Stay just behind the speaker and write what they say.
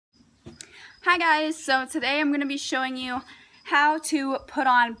Hi guys, so today I'm going to be showing you how to put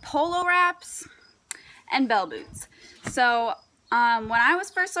on polo wraps and bell boots. So when I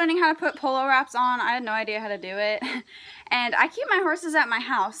was first learning how to put polo wraps on, I had no idea how to do it. And I keep my horses at my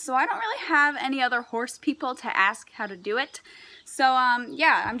house, so I don't really have any other horse people to ask how to do it. So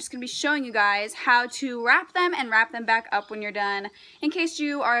yeah, I'm just going to be showing you guys how to wrap them and wrap them back up when you're done. In case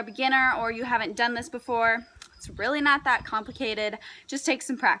you are a beginner or you haven't done this before, it's really not that complicated. Just take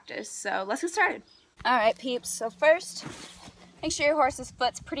some practice. So let's get started. Alright peeps, so first, make sure your horse's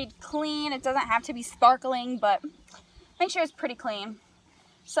foot's pretty clean. It doesn't have to be sparkling, but make sure it's pretty clean.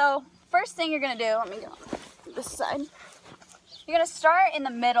 So first thing you're going to do, let me go on this side. You're going to start in the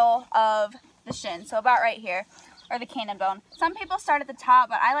middle of the shin, so about right here, or the cannon bone. Some people start at the top,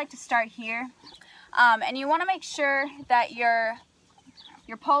 but I like to start here. And you want to make sure that your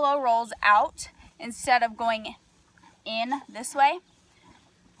polo rolls out instead of going in this way.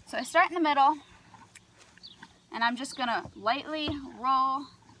 So I start in the middle, and I'm just gonna lightly roll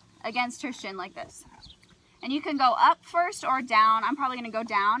against her shin like this. And you can go up first or down. I'm probably gonna go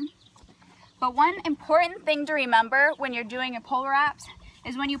down. But one important thing to remember when you're doing your polo wraps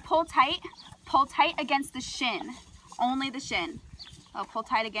is when you pull tight against the shin, only the shin. I'll pull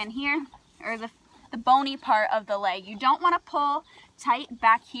tight again here, or the bony part of the leg. You don't wanna pull tight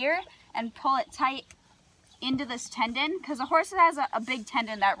back here and pull it tight into this tendon, because a horse has a big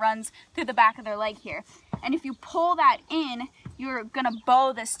tendon that runs through the back of their leg here. And if you pull that in, you're gonna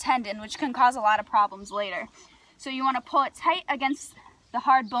bow this tendon, which can cause a lot of problems later. So you wanna pull it tight against the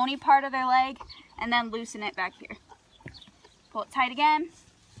hard bony part of their leg and then loosen it back here. Pull it tight again.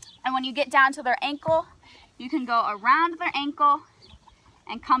 And when you get down to their ankle, you can go around their ankle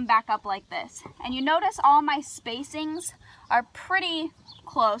and come back up like this. And you notice all my spacings are pretty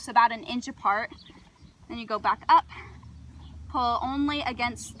close, about an inch apart. Then you go back up, pull only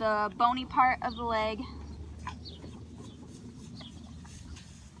against the bony part of the leg,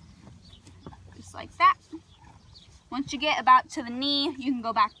 just like that. Once you get about to the knee, you can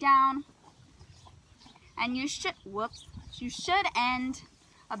go back down, and you should end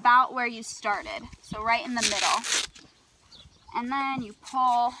about where you started, so right in the middle. And then you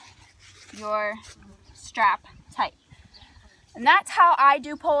pull your strap tight. And that's how I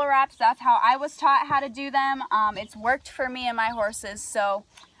do polo wraps. That's how I was taught how to do them. It's worked for me and my horses. So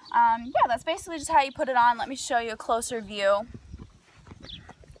yeah, that's basically just how you put it on. Let me show you a closer view.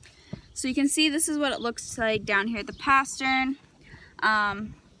 So you can see this is what it looks like down here at the pastern.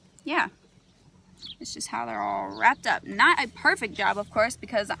 Yeah, it's just how they're all wrapped up. Not a perfect job, of course,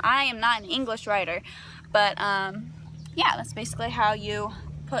 because I am not an English writer. But yeah, that's basically how you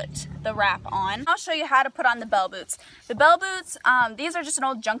put the wrap on. I'll show you how to put on the bell boots. The bell boots, these are just an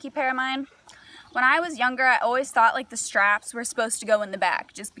old junky pair of mine. When I was younger, I always thought like the straps were supposed to go in the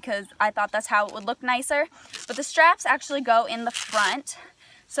back, just because I thought that's how it would look nicer. But the straps actually go in the front.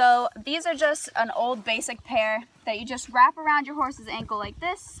 So these are just an old basic pair that you just wrap around your horse's ankle like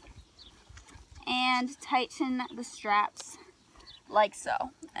this and tighten the straps like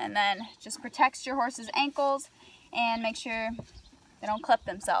so. And then just protects your horse's ankles and make sure they don't clip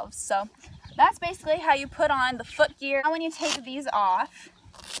themselves. So that's basically how you put on the foot gear. Now when you take these off,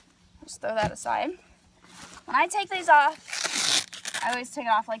 just throw that aside. When I take these off, I always take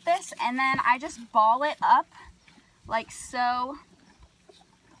it off like this, and then I just ball it up like so,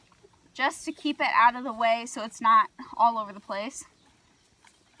 just to keep it out of the way so it's not all over the place.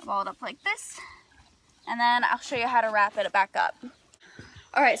 I ball it up like this, and then I'll show you how to wrap it back up.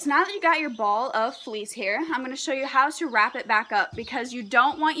 Alright, so now that you got your ball of fleece here, I'm going to show you how to wrap it back up, because you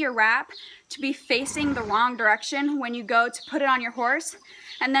don't want your wrap to be facing the wrong direction when you go to put it on your horse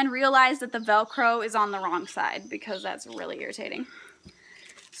and then realize that the Velcro is on the wrong side, because that's really irritating.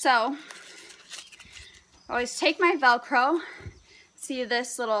 So, I always take my Velcro, see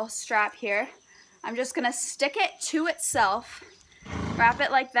this little strap here, I'm just going to stick it to itself, wrap it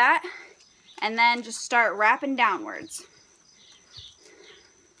like that, and then just start wrapping downwards.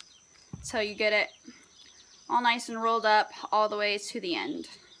 So you get it all nice and rolled up all the way to the end.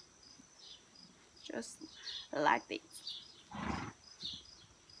 Just like this.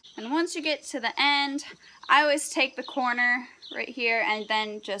 And once you get to the end, I always take the corner right here and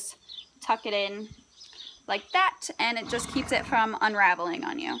then just tuck it in like that, and it just keeps it from unraveling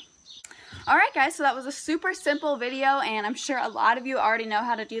on you. Alright guys, so that was a super simple video, and I'm sure a lot of you already know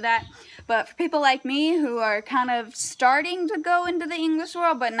how to do that. But for people like me who are kind of starting to go into the English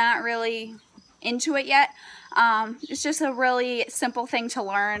world but not really into it yet, it's just a really simple thing to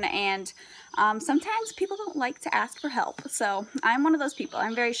learn, and sometimes people don't like to ask for help. So I'm one of those people.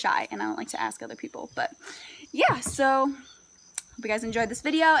 I'm very shy and I don't like to ask other people. But yeah, so Hope you guys enjoyed this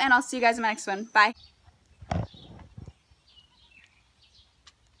video, and I'll see you guys in my next one. Bye.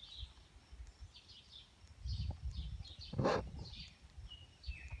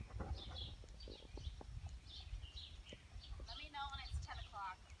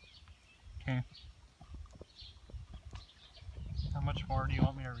 Okay. How much more do you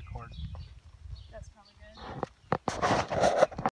want me to record? That's probably good.